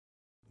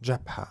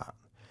Japan,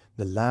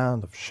 the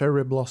land of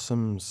cherry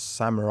blossoms,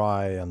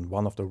 samurai, and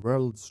one of the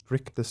world's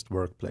strictest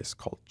workplace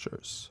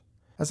cultures.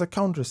 As a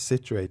country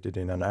situated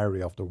in an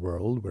area of the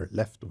world where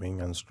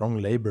left-wing and strong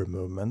labor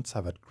movements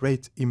have had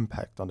great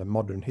impact on the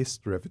modern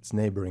history of its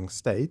neighboring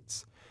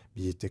states,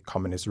 be it the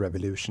Communist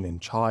Revolution in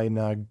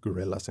China,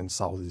 guerrillas in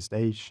Southeast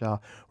Asia,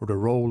 or the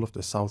role of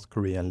the South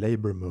Korean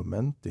labor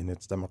movement in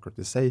its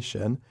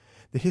democratization,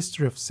 the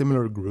history of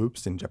similar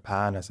groups in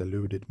Japan has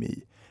eluded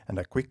me, and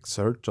a quick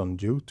search on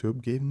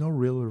YouTube gave no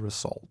real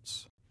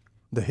results.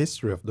 The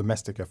history of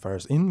domestic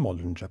affairs in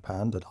modern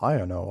Japan that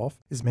I know of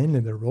is mainly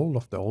the role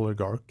of the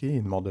oligarchy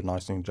in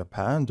modernizing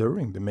Japan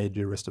during the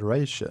Meiji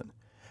Restoration,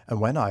 and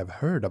when I have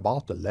heard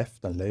about the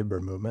left and labor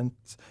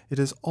movements, it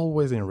is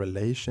always in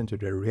relation to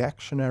the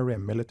reactionary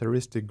and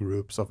militaristic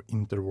groups of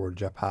interwar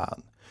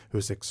Japan,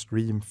 whose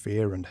extreme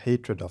fear and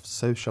hatred of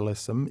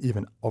socialism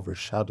even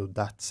overshadowed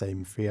that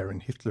same fear in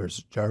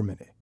Hitler's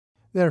Germany.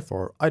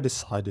 Therefore, I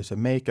decided to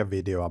make a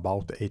video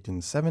about the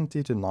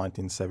 1870 to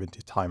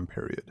 1970 time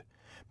period.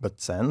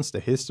 But since the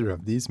history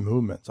of these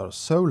movements are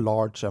so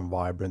large and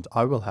vibrant,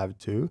 I will have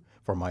to,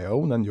 for my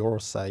own and your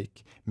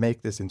sake,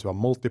 make this into a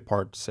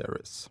multi-part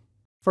series.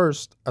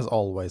 First, as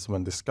always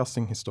when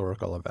discussing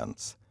historical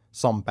events,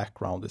 some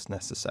background is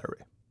necessary.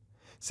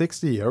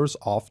 60 years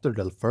after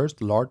the first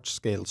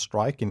large-scale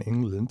strike in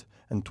England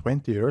and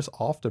 20 years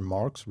after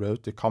Marx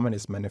wrote the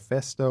Communist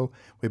Manifesto,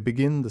 we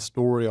begin the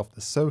story of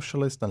the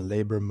socialist and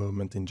labor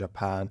movement in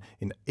Japan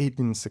in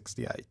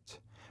 1868,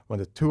 when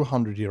the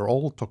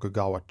 200-year-old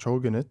Tokugawa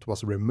shogunate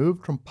was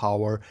removed from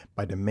power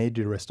by the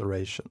Meiji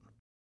Restoration.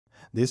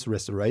 This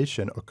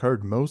restoration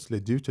occurred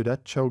mostly due to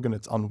that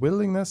shogunate's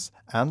unwillingness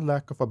and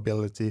lack of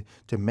ability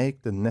to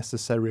make the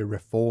necessary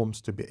reforms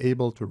to be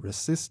able to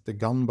resist the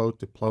gunboat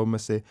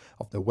diplomacy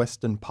of the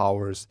Western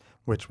powers,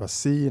 which was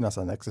seen as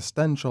an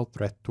existential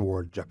threat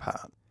toward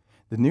Japan.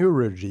 The new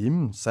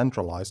regime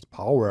centralized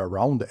power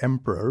around the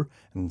emperor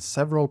and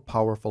several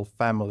powerful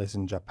families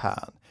in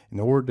Japan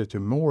in order to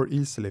more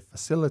easily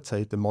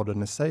facilitate the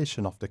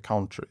modernization of the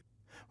country.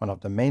 One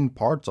of the main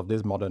parts of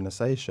this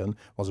modernization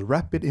was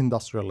rapid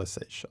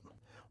industrialization.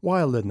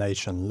 While the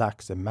nation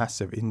lacks the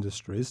massive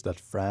industries that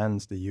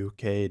France, the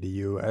UK,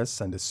 the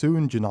US, and the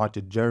soon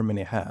united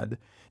Germany had,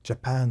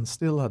 Japan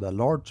still had a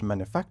large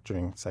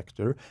manufacturing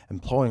sector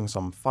employing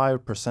some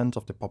 5%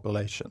 of the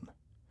population.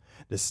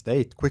 The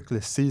state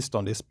quickly seized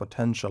on this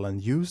potential and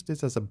used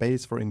it as a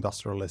base for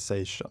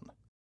industrialization.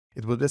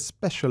 It would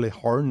especially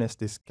harness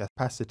this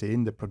capacity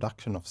in the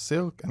production of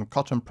silk and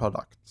cotton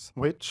products,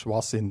 which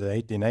was in the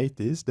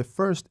 1880s the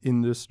first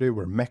industry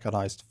where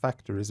mechanized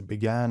factories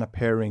began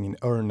appearing in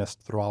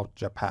earnest throughout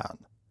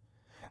Japan.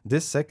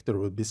 This sector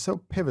would be so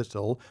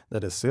pivotal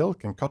that the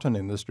silk and cotton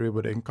industry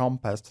would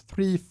encompass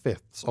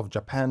 3/5 of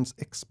Japan's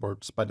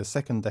exports by the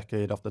second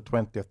decade of the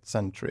 20th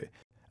century,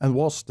 and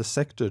was the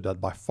sector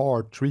that by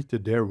far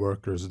treated their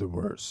workers the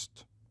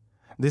worst.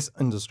 This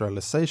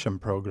industrialization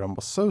program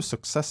was so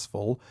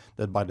successful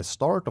that by the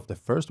start of the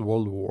First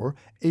World War,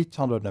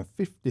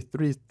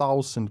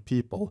 853,000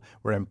 people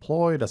were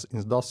employed as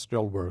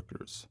industrial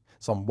workers,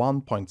 some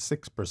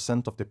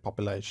 1.6% of the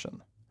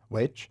population,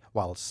 which,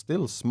 while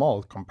still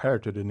small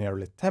compared to the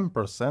nearly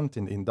 10%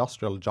 in the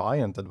industrial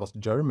giant that was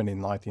Germany in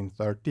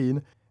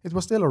 1913, it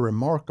was still a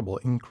remarkable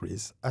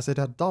increase as it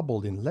had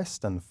doubled in less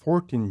than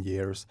 14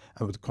 years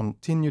and would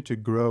continue to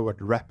grow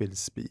at rapid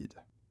speed.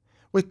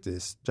 With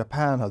this,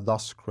 Japan had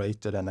thus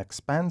created an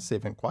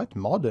expansive and quite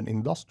modern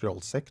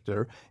industrial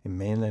sector in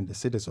mainly the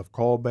cities of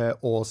Kobe,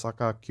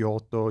 Osaka,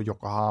 Kyoto,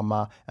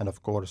 Yokohama, and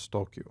of course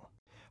Tokyo.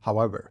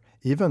 However,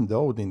 even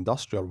though the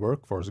industrial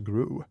workforce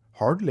grew,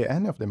 hardly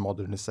any of the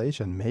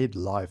modernization made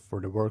life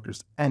for the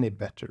workers any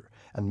better,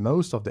 and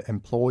most of the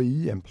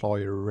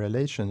employee-employer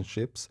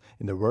relationships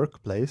in the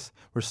workplace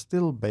were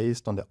still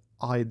based on the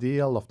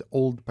ideal of the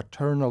old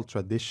paternal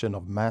tradition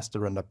of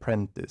master and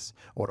apprentice,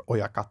 or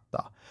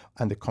oyakata,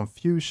 and the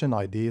Confucian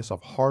ideas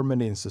of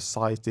harmony in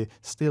society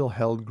still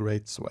held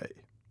great sway.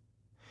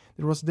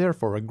 There was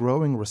therefore a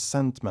growing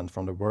resentment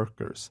from the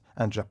workers,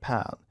 and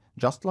Japan,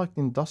 just like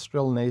the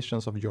industrial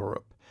nations of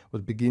Europe,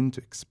 would begin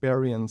to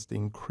experience the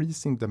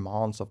increasing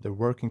demands of the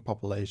working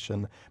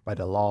population by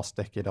the last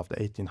decade of the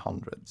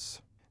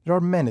 1800s. There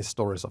are many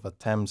stories of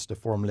attempts to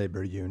form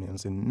labor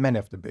unions in many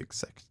of the big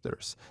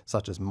sectors,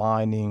 such as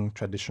mining,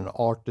 traditional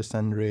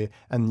artisanry,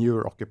 and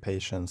newer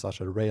occupations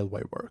such as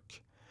railway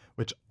work,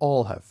 which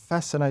all have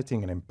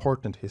fascinating and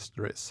important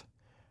histories.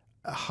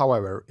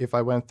 However, if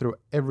I went through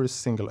every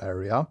single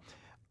area,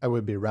 I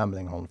would be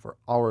rambling on for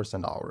hours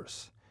and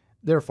hours.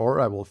 Therefore,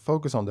 I will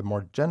focus on the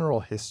more general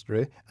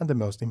history and the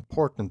most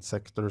important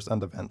sectors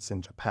and events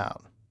in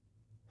Japan.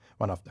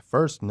 One of the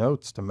first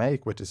notes to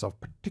make, which is of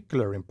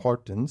particular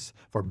importance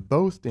for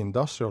both the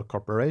industrial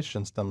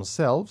corporations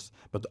themselves,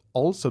 but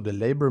also the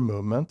labor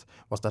movement,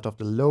 was that of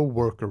the low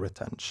worker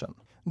retention.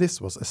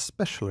 This was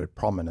especially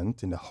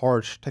prominent in the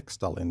harsh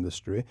textile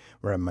industry,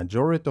 where a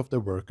majority of the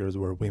workers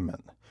were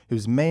women,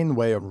 whose main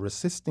way of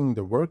resisting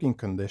the working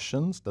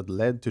conditions that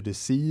led to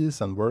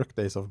disease and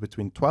workdays of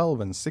between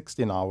 12 and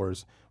 16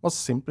 hours was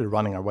simply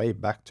running away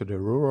back to the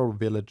rural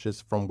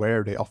villages from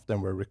where they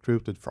often were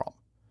recruited from.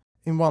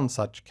 In one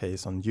such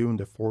case on June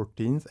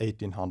 14,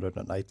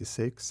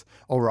 1886,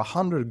 over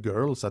 100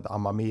 girls at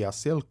Amamiya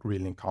Silk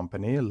Reeling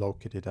Company,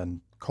 located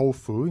in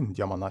Kofu in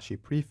Yamanashi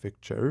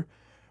Prefecture,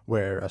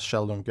 where, as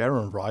Sheldon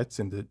Garon writes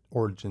in The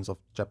Origins of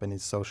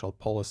Japanese Social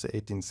Policy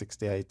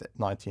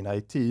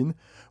 1868-1918,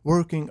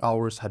 working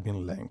hours had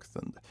been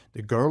lengthened.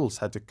 The girls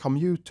had to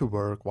commute to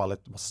work while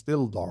it was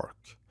still dark.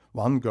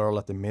 One girl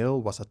at the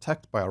mill was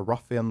attacked by a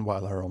ruffian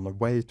while on the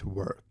way to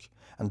work,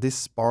 and this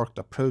sparked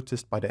a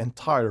protest by the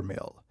entire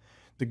mill.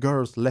 The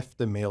girls left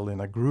the mill in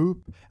a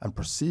group and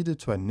proceeded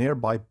to a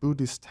nearby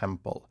Buddhist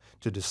temple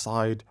to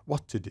decide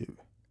what to do.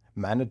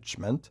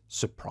 Management,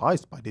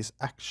 surprised by this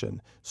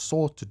action,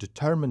 sought to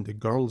determine the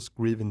girls'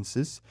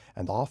 grievances,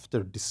 and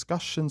after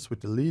discussions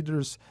with the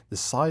leaders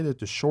decided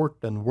to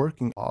shorten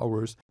working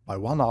hours by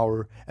 1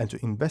 hour and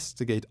to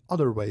investigate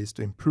other ways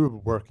to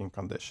improve working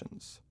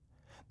conditions.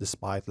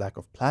 Despite lack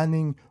of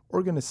planning,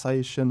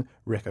 organization,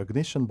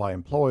 recognition by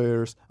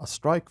employers, a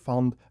strike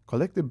fund,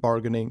 collective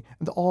bargaining,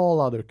 and all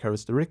other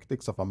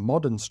characteristics of a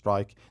modern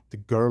strike, the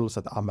girls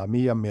at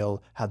Amamiya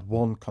Mill had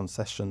won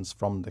concessions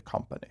from the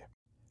company.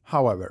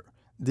 However,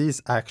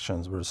 these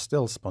actions were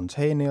still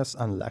spontaneous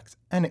and lacked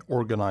any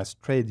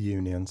organized trade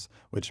unions,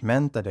 which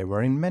meant that they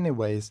were in many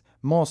ways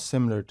more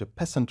similar to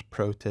peasant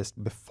protests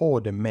before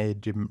the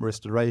Meiji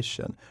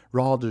Restoration,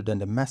 rather than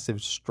the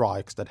massive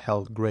strikes that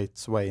held great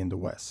sway in the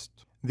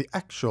West. The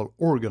actual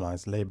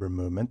organized labor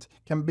movement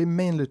can be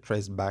mainly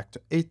traced back to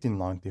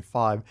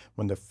 1895,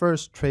 when the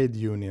first trade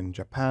union in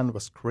Japan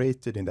was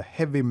created in the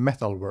heavy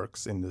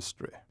metalworks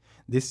industry.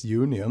 This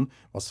union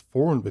was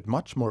formed with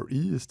much more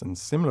ease than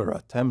similar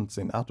attempts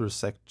in other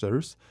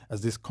sectors,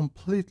 as this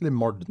completely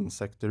modern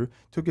sector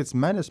took its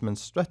management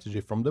strategy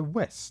from the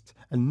West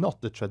and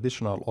not the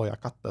traditional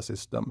oyakata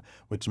system,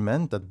 which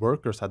meant that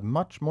workers had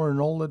much more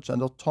knowledge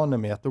and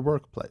autonomy at the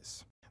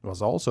workplace. It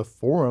was also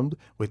formed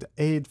with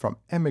aid from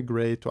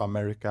émigré to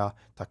America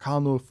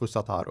Takano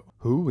Fusatarō,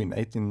 who in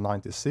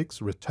 1896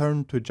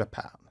 returned to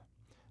Japan.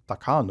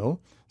 Takano,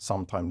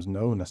 sometimes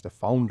known as the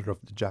founder of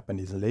the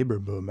Japanese labor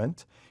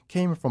movement,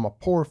 came from a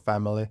poor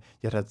family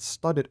yet had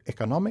studied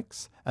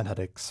economics and had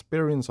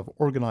experience of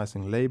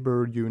organizing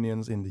labor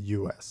unions in the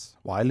US.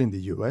 While in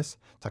the US,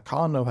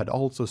 Takano had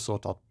also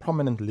sought out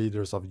prominent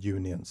leaders of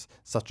unions,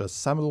 such as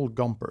Samuel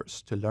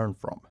Gompers, to learn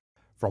from.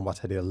 From what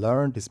he had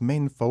learned, his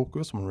main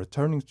focus when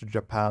returning to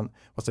Japan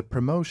was the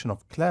promotion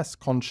of class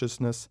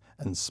consciousness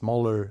and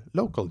smaller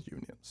local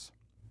unions.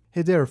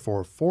 He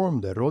therefore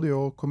formed the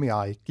Rōdō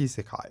Kumiai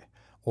Kiseikai,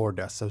 or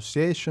the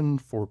Association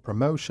for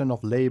Promotion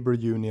of Labor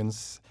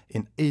Unions,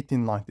 in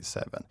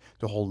 1897,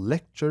 to hold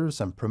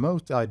lectures and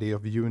promote the idea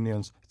of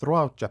unions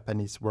throughout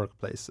Japanese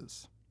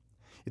workplaces.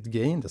 It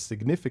gained a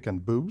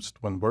significant boost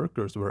when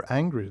workers were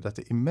angry that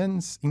the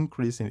immense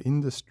increase in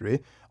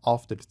industry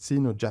after the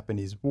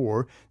Sino-Japanese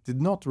War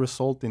did not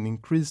result in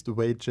increased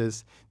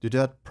wages due to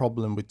that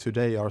problem we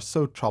today are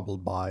so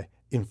troubled by,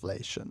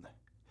 inflation.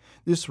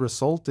 This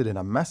resulted in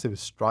a massive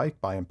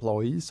strike by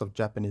employees of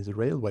Japanese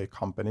railway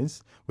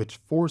companies, which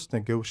forced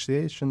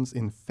negotiations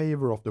in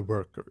favor of the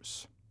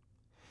workers.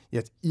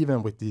 Yet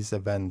even with these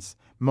events,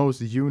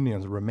 most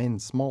unions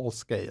remained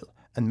small-scale,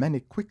 and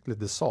many quickly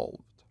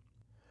dissolved.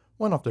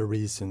 One of the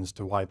reasons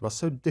to why it was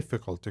so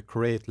difficult to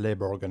create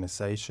labor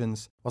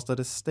organizations was that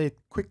the state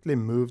quickly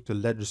moved to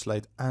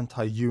legislate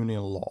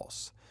anti-union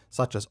laws,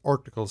 such as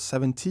Article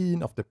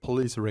 17 of the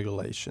police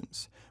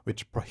regulations,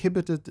 which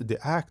prohibited the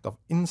act of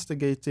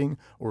instigating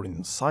or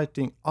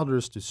inciting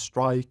others to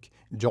strike,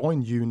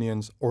 join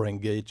unions, or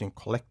engage in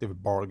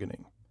collective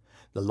bargaining.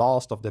 The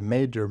last of the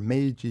major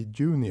Meiji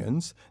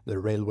unions, the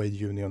Railway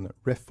Union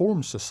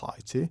Reform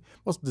Society,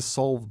 was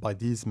dissolved by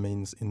these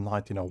means in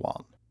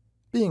 1901.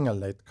 Being a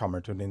latecomer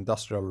to the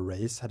industrial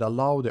race had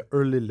allowed the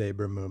early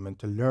labor movement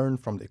to learn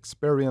from the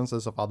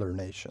experiences of other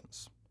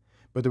nations.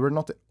 But they were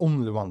not the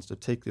only ones to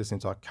take this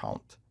into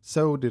account,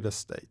 so did the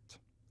state.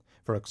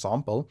 For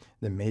example,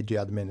 the Meiji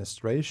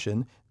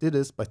administration did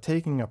this by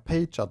taking a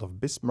page out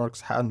of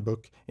Bismarck's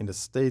handbook in the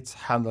state's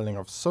handling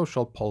of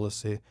social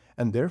policy,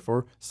 and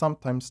therefore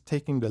sometimes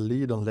taking the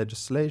lead on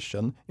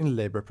legislation in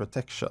labor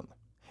protection,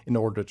 in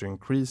order to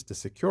increase the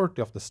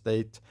security of the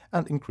state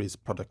and increase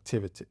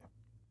productivity.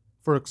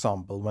 For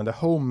example, when the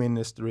Home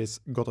Ministry's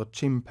Goto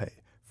Chimpei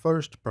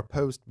first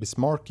proposed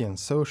Bismarckian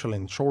social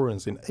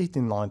insurance in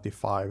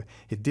 1895,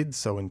 he did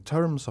so in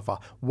terms of a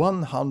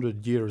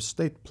 100-year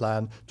state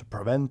plan to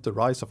prevent the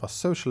rise of a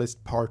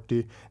socialist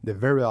party, the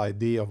very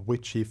idea of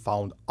which he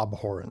found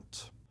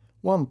abhorrent.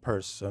 One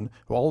person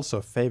who also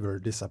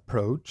favored this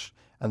approach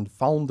and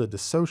founded the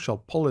social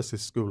policy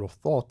school of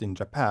thought in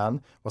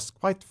Japan was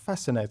quite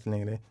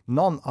fascinatingly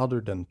none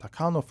other than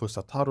Takano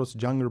Fusatarō's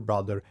younger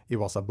brother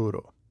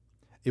Iwasaburo.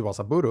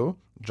 Iwasaburo,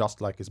 just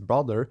like his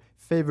brother,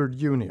 favored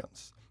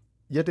unions,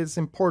 Yet it is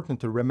important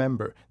to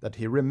remember that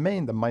he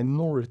remained a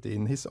minority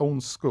in his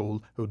own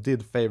school who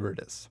did favor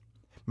this.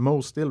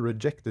 Most still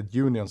rejected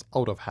unions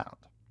out of hand.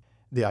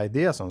 The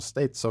ideas on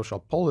state social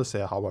policy,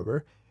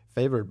 however,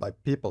 favored by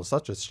people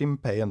such as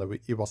Shinpei and the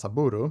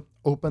Iwasaburo,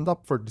 opened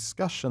up for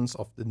discussions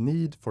of the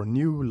need for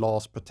new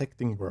laws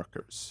protecting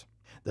workers.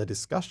 The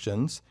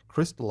discussions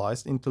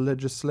crystallized into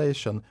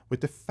legislation with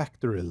the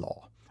factory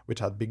law, which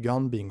had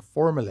begun being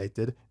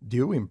formulated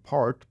due in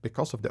part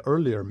because of the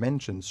earlier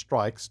mentioned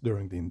strikes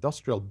during the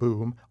industrial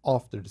boom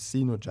after the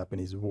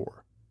Sino-Japanese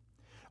War.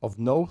 Of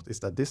note is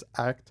that this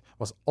act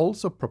was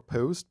also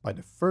proposed by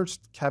the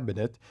first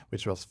cabinet,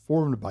 which was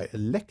formed by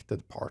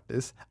elected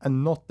parties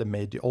and not the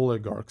Meiji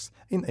oligarchs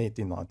in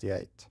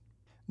 1898.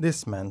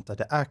 This meant that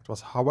the act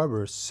was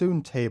however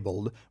soon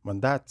tabled when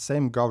that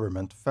same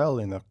government fell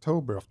in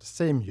October of the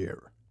same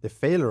year. The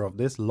failure of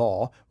this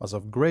law was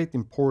of great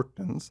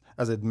importance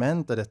as it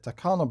meant that the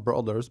Takano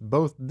brothers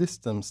both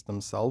distanced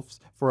themselves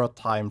for a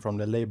time from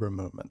the labor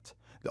movement,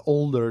 the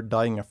older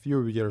dying a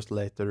few years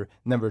later,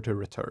 never to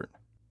return.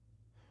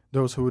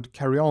 Those who would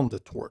carry on the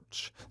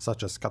torch,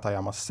 such as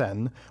Katayama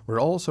Sen, were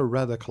also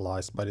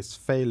radicalized by this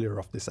failure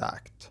of this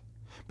act,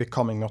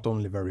 becoming not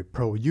only very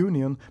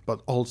pro-union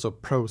but also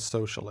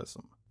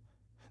pro-socialism.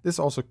 This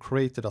also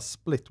created a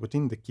split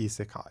within the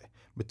Kiseikai,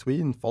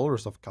 between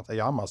followers of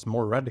Katayama's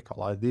more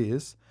radical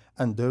ideas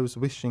and those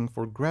wishing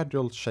for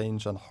gradual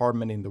change and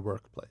harmony in the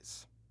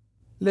workplace.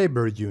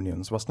 Labor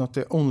unions was not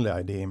the only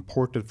idea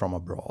imported from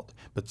abroad,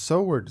 but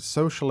so were the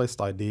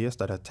socialist ideas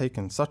that had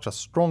taken such a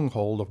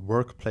stronghold of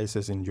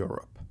workplaces in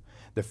Europe.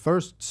 The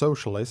first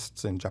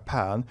socialists in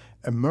Japan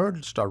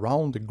emerged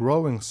around the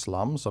growing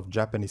slums of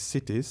Japanese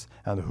cities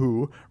and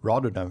who,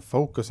 rather than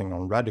focusing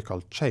on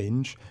radical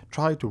change,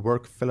 tried to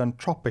work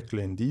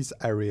philanthropically in these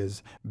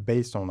areas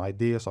based on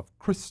ideas of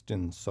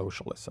Christian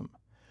socialism.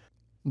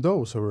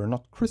 Those who were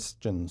not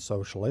Christian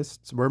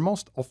socialists were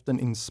most often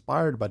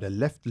inspired by the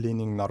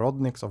left-leaning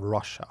Narodniks of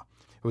Russia,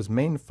 whose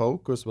main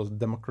focus was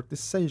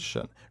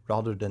democratization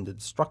rather than the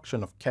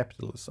destruction of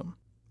capitalism.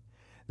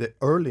 The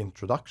early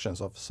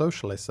introductions of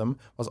socialism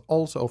was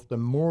also often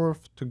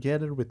morphed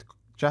together with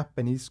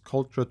Japanese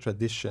cultural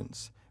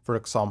traditions. For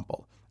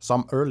example,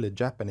 some early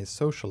Japanese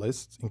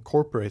socialists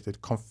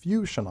incorporated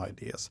Confucian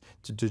ideas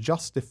to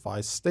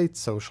justify state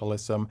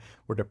socialism,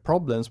 where the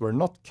problems were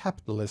not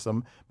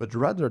capitalism, but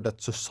rather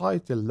that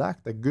society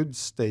lacked a good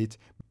state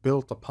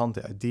built upon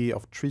the idea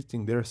of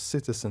treating their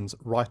citizens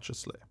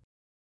righteously.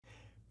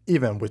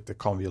 Even with the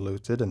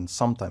convoluted and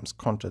sometimes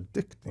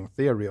contradicting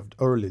theory of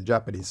early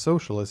Japanese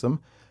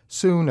socialism,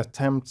 soon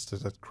attempts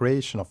at the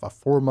creation of a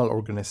formal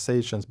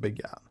organizations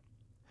began.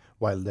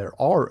 While there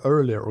are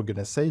earlier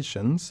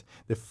organizations,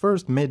 the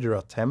first major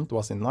attempt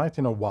was in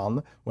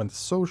 1901 when the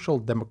Social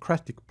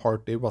Democratic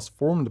Party was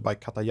formed by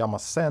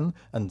Katayama Sen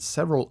and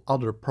several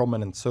other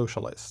prominent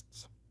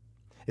socialists.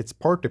 Its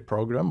party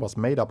program was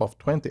made up of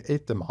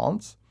 28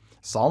 demands,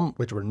 some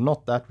which were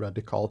not that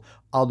radical,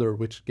 others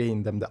which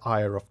gained them the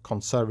ire of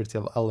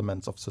conservative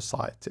elements of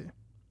society.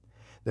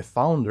 The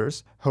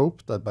founders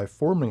hoped that by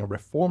forming a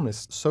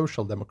reformist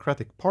Social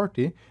Democratic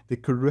Party, they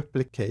could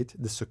replicate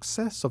the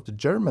success of the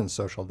German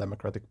Social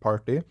Democratic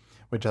Party,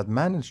 which had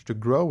managed to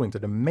grow into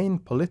the main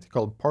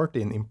political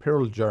party in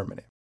Imperial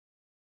Germany.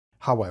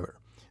 However,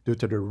 due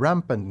to the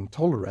rampant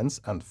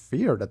intolerance and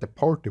fear that the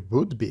party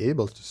would be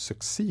able to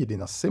succeed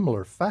in a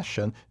similar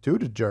fashion to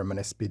the German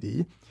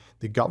SPD,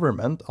 the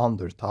government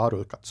under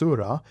Taro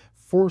Katsura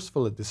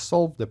forcefully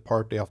dissolved the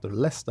party after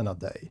less than a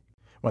day.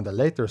 When the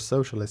later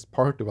Socialist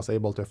Party was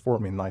able to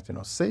form in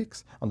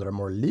 1906 under a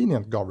more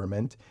lenient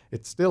government,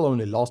 it still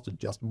only lasted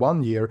just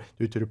 1 year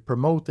due to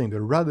promoting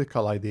the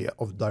radical idea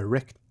of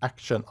direct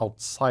action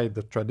outside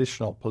the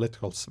traditional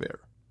political sphere.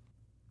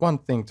 One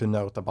thing to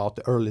note about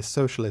the early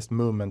socialist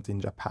movement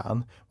in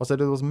Japan was that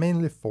it was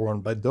mainly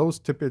formed by those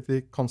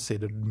typically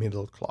considered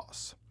middle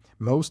class.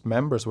 Most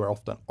members were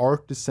often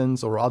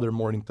artisans or other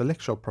more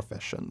intellectual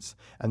professions,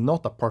 and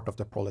not a part of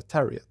the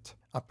proletariat.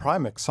 A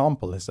prime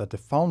example is that the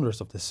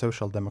founders of the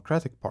Social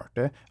Democratic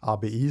Party,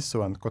 Abe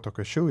Iso and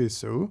Kotoku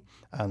Shuisu,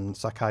 and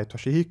Sakai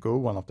Toshihiko,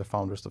 one of the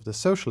founders of the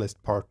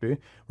Socialist Party,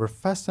 were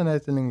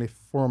fascinatingly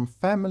formed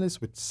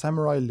families with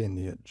samurai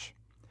lineage.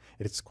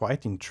 It is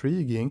quite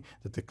intriguing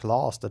that the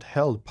class that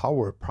held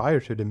power prior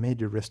to the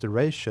Meiji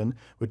Restoration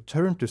would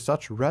turn to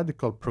such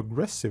radical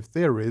progressive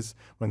theories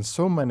when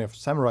so many of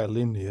samurai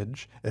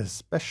lineage,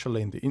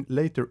 especially in the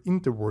later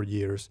interwar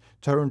years,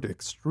 turned to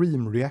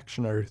extreme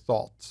reactionary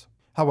thoughts.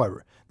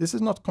 However, this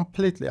is not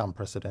completely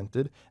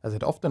unprecedented, as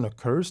it often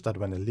occurs that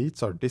when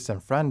elites are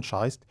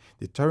disenfranchised,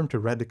 they turn to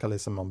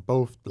radicalism on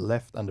both the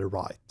left and the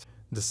right.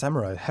 The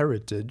samurai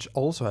heritage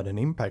also had an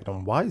impact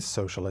on why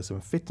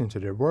socialism fit into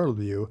their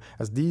worldview,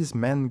 as these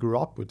men grew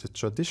up with the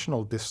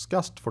traditional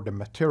disgust for the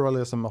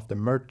materialism of the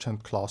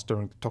merchant class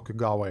during the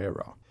Tokugawa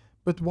era.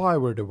 But why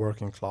were the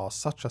working class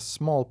such a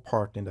small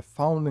part in the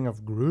founding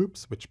of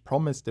groups which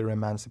promised their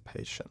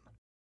emancipation?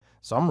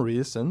 Some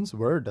reasons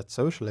were that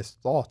socialist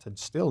thought had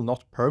still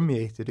not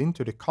permeated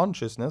into the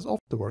consciousness of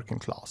the working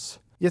class.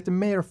 Yet the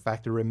mere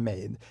fact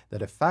remained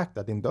that the fact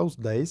that in those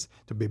days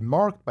to be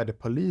marked by the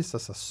police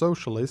as a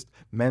socialist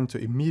meant to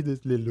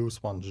immediately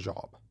lose one's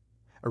job.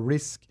 A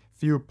risk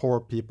few poor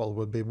people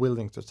would be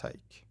willing to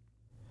take.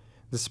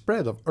 The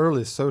spread of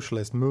early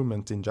socialist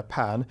movement in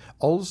Japan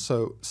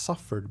also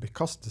suffered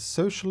because the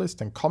socialist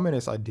and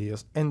communist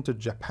ideas entered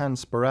Japan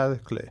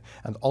sporadically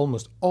and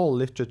almost all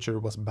literature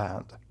was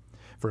banned.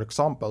 For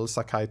example,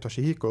 Sakai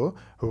Toshihiko,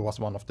 who was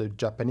one of the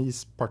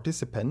Japanese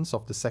participants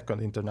of the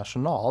Second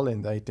Internationale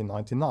in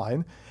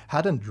 1899,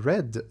 hadn't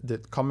read the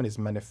Communist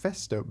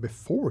Manifesto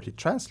before he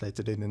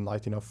translated it in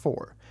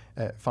 1904.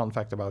 Fun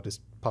fact about this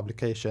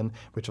publication,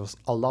 which was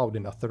allowed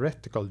in a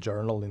theoretical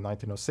journal in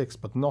 1906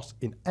 but not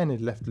in any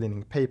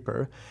left-leaning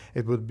paper,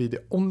 it would be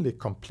the only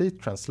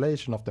complete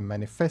translation of the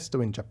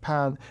manifesto in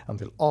Japan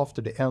until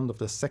after the end of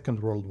the Second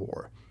World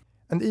War.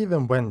 And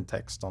even when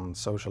texts on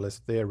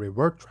socialist theory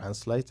were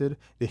translated,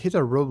 they hit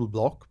a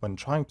roadblock when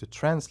trying to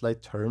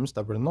translate terms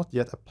that were not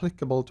yet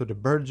applicable to the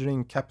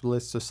burgeoning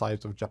capitalist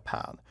society of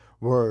Japan,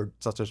 words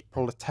such as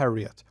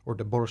proletariat or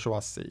the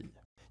bourgeoisie.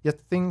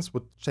 Yet things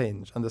would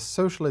change, and the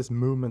socialist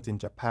movement in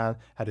Japan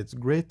had its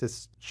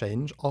greatest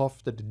change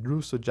after the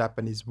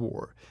Russo-Japanese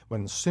War,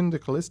 when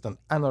syndicalist and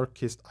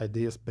anarchist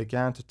ideas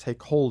began to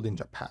take hold in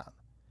Japan.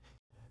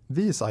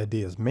 These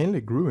ideas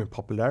mainly grew in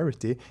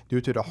popularity due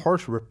to the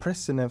harsh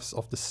repressiveness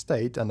of the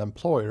state and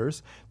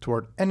employers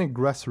toward any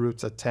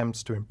grassroots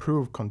attempts to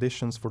improve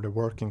conditions for the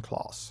working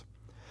class.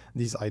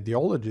 These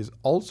ideologies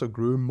also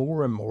grew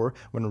more and more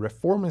when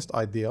reformist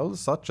ideals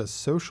such as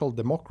social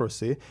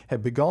democracy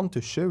had begun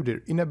to show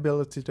their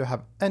inability to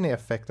have any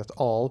effect at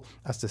all,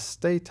 as the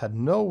state had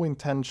no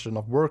intention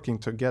of working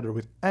together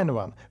with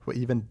anyone who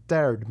even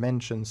dared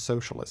mention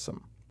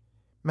socialism.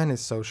 Many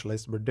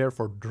socialists were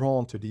therefore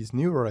drawn to these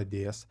newer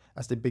ideas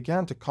as they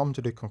began to come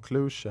to the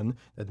conclusion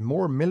that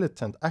more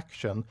militant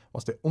action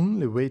was the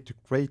only way to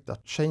create a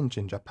change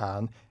in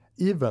Japan,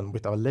 even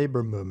with our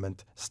labor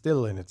movement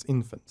still in its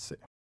infancy.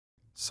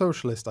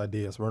 Socialist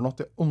ideas were not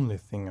the only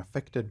thing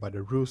affected by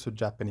the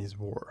Russo-Japanese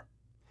War.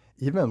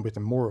 Even with a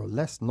more or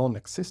less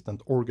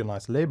non-existent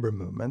organized labor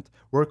movement,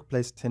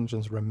 workplace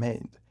tensions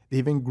remained. They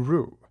even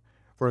grew.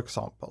 For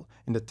example,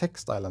 in the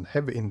textile and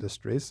heavy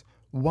industries,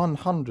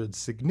 100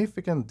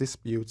 significant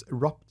disputes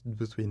erupted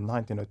between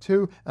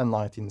 1902 and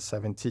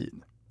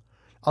 1917.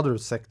 Other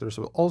sectors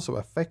were also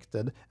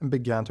affected and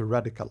began to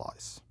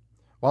radicalize.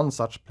 One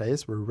such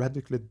place where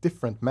radically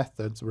different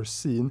methods were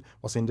seen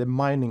was in the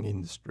mining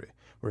industry,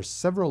 where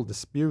several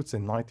disputes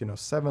in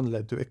 1907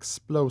 led to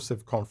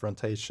explosive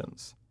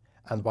confrontations.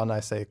 And when I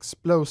say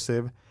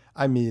explosive,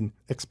 I mean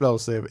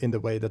explosive in the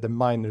way that the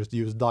miners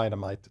used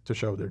dynamite to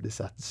show their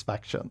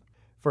dissatisfaction.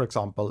 For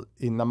example,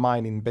 in a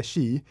mine in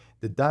Beshi,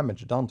 the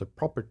damage done to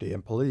property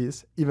and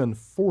police even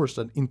forced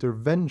an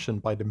intervention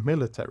by the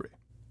military.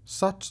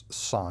 Such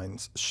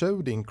signs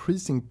show the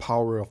increasing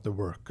power of the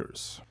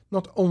workers.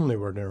 Not only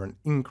were there an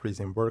increase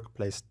in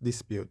workplace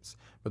disputes,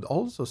 but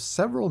also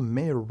several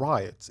major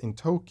riots in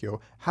Tokyo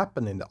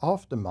happened in the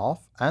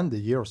aftermath and the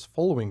years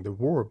following the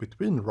war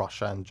between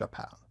Russia and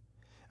Japan.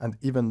 And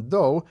even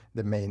though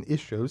the main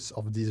issues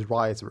of these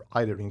riots were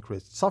either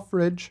increased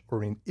suffrage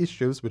or in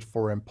issues with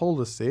foreign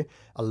policy,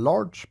 a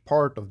large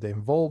part of the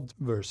involved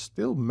were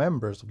still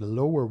members of the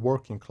lower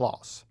working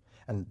class,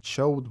 and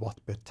showed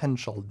what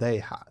potential they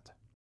had.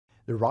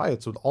 The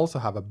riots would also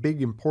have a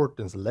big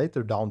importance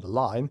later down the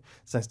line,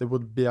 since they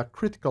would be a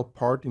critical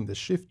part in the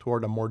shift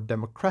toward a more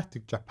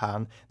democratic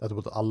Japan that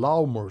would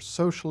allow more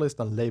socialist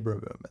and labor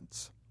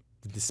movements.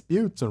 The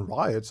disputes and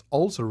riots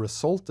also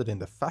resulted in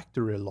the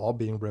factory law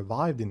being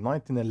revived in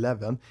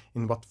 1911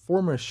 in what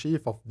former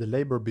chief of the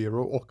Labor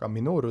Bureau Oka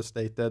Minoru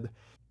stated,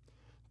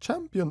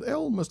 "Championed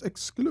almost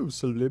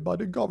exclusively by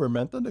the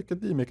government and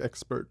academic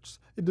experts,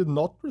 it did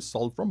not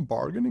result from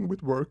bargaining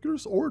with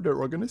workers or their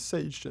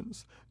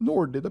organizations,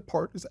 nor did the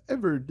parties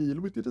ever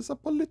deal with it as a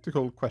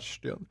political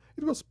question.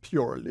 It was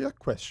purely a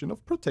question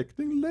of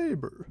protecting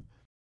labor."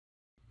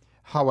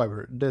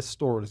 However, this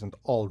story isn't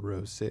all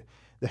rosy.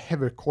 The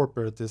heavy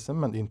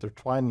corporatism and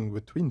intertwining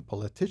between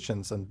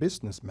politicians and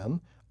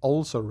businessmen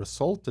also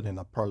resulted in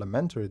a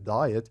parliamentary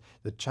diet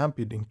that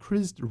championed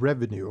increased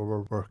revenue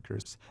over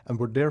workers and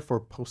would therefore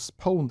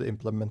postpone the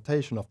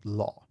implementation of the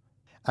law.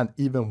 And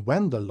even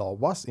when the law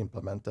was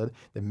implemented,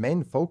 the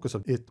main focus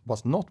of it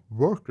was not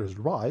workers'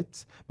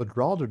 rights, but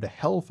rather the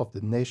health of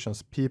the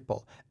nation's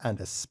people, and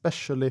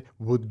especially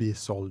would-be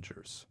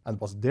soldiers,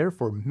 and was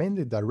therefore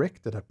mainly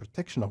directed at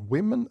protection of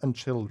women and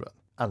children.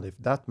 And if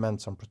that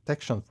meant some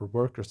protection for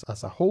workers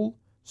as a whole,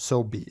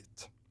 so be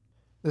it.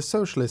 The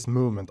socialist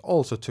movement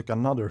also took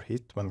another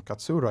hit when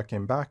Katsura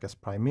came back as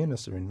prime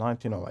minister in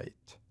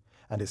 1908,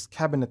 and his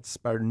cabinet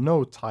spared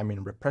no time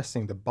in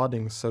repressing the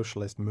budding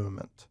socialist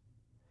movement.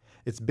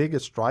 Its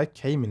biggest strike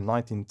came in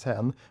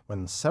 1910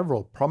 when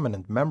several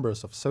prominent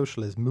members of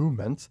socialist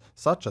movements,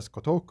 such as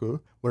Kotoku,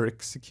 were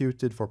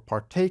executed for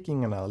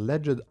partaking in an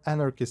alleged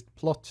anarchist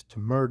plot to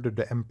murder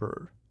the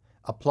emperor.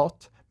 A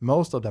plot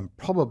most of them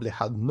probably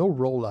had no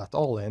role at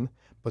all in,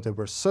 but they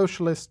were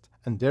socialist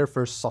and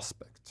therefore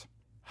suspect.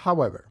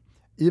 However,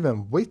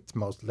 even with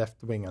most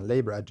left-wing and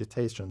labor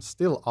agitation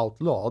still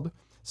outlawed,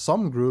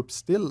 some groups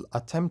still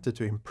attempted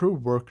to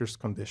improve workers'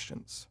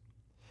 conditions.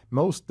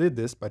 Most did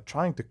this by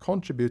trying to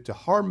contribute to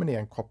harmony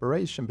and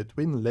cooperation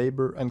between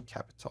labor and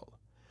capital.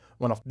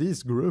 One of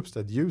these groups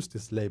that used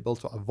this label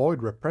to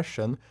avoid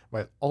repression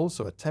while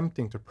also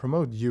attempting to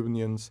promote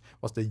unions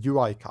was the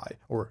Huai'i,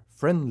 or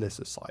Friendly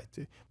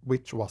Society,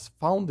 which was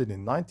founded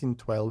in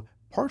 1912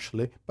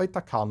 partially by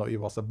Takano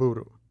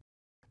Iwasaburo.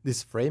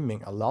 This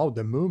framing allowed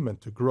the movement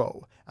to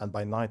grow, and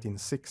by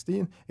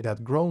 1916 it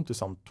had grown to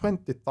some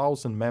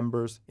 20,000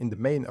 members in the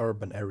main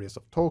urban areas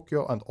of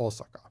Tokyo and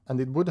Osaka,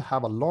 and it would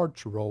have a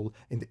large role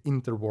in the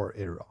interwar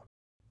era.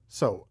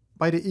 So,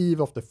 by the eve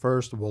of the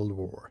First World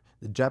War,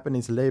 the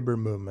Japanese labor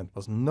movement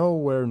was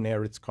nowhere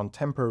near its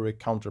contemporary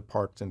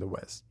counterparts in the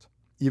West.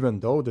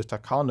 Even though the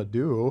Takano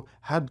duo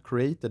had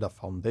created the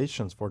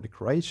foundations for the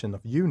creation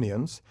of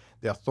unions,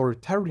 the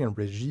authoritarian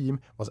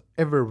regime was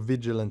ever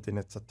vigilant in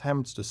its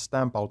attempts to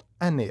stamp out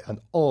any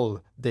and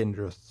all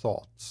dangerous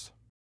thoughts.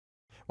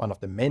 One of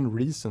the main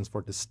reasons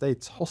for the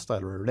state's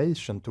hostile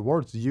relation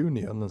towards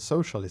union and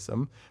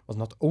socialism was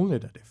not only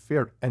that they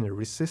feared any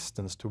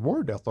resistance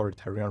toward the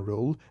authoritarian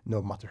rule,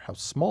 no matter how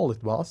small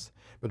it was,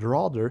 but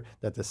rather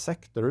that the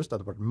sectors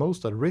that were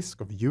most at risk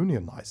of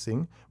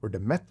unionizing were the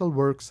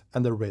metalworks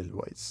and the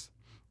railways,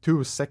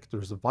 two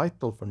sectors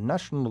vital for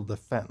national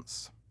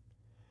defense.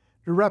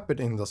 The rapid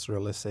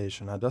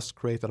industrialization had thus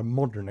created a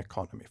modern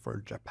economy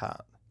for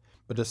Japan.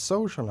 But the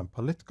social and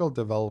political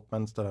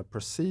developments that had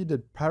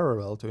proceeded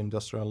parallel to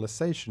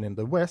industrialization in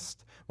the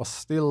West was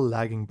still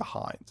lagging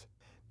behind.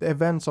 The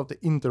events of the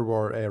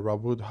interwar era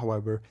would,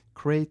 however,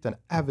 create an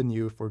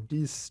avenue for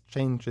these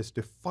changes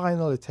to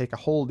finally take a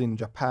hold in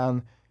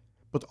Japan,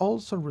 but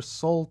also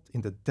result in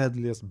the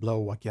deadliest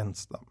blow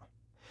against them.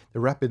 The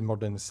rapid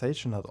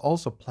modernization had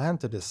also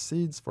planted the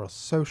seeds for a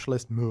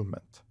socialist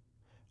movement.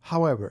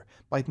 However,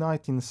 by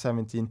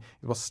 1917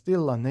 it was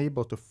still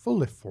unable to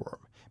fully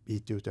form, be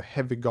it due to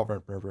heavy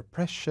government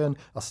repression,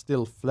 a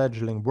still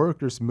fledgling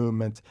workers'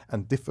 movement,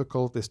 and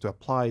difficulties to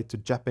apply it to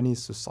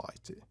Japanese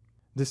society.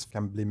 This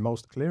can be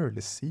most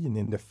clearly seen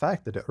in the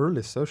fact that the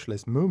early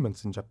socialist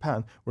movements in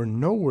Japan were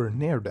nowhere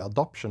near the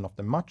adoption of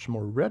the much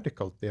more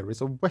radical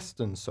theories of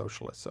Western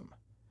socialism.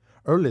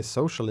 Early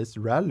socialists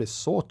rarely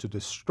sought to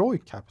destroy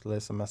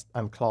capitalism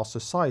and class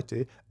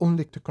society,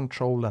 only to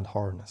control and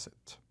harness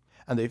it.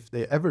 And if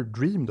they ever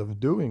dreamed of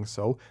doing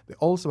so, they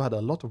also had a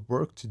lot of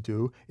work to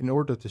do in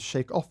order to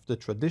shake off the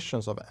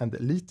traditions and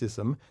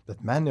elitism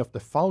that many of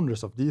the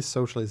founders of these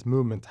socialist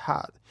movements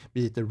had,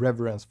 be it the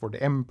reverence for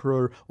the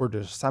emperor or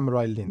the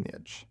samurai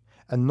lineage,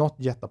 and not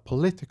yet a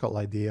political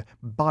idea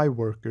by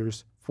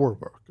workers for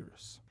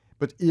workers.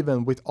 But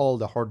even with all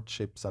the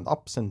hardships and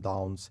ups and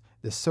downs,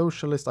 the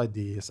socialist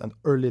ideas and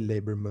early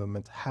labor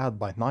movement had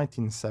by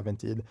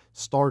 1917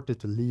 started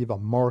to leave a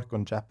mark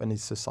on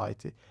Japanese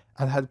society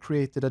and had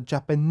created a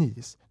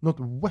Japanese, not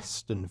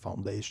Western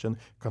foundation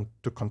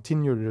to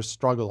continue their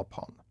struggle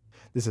upon.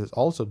 This is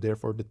also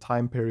therefore the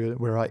time period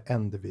where I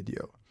end the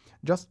video.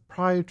 Just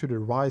prior to the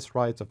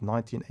rights of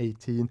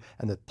 1918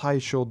 and the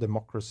Taisho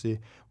democracy,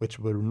 which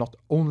were not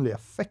only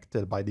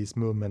affected by these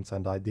movements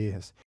and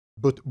ideas,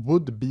 but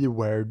would be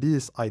where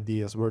these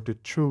ideas were to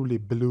truly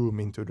bloom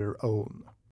into their own.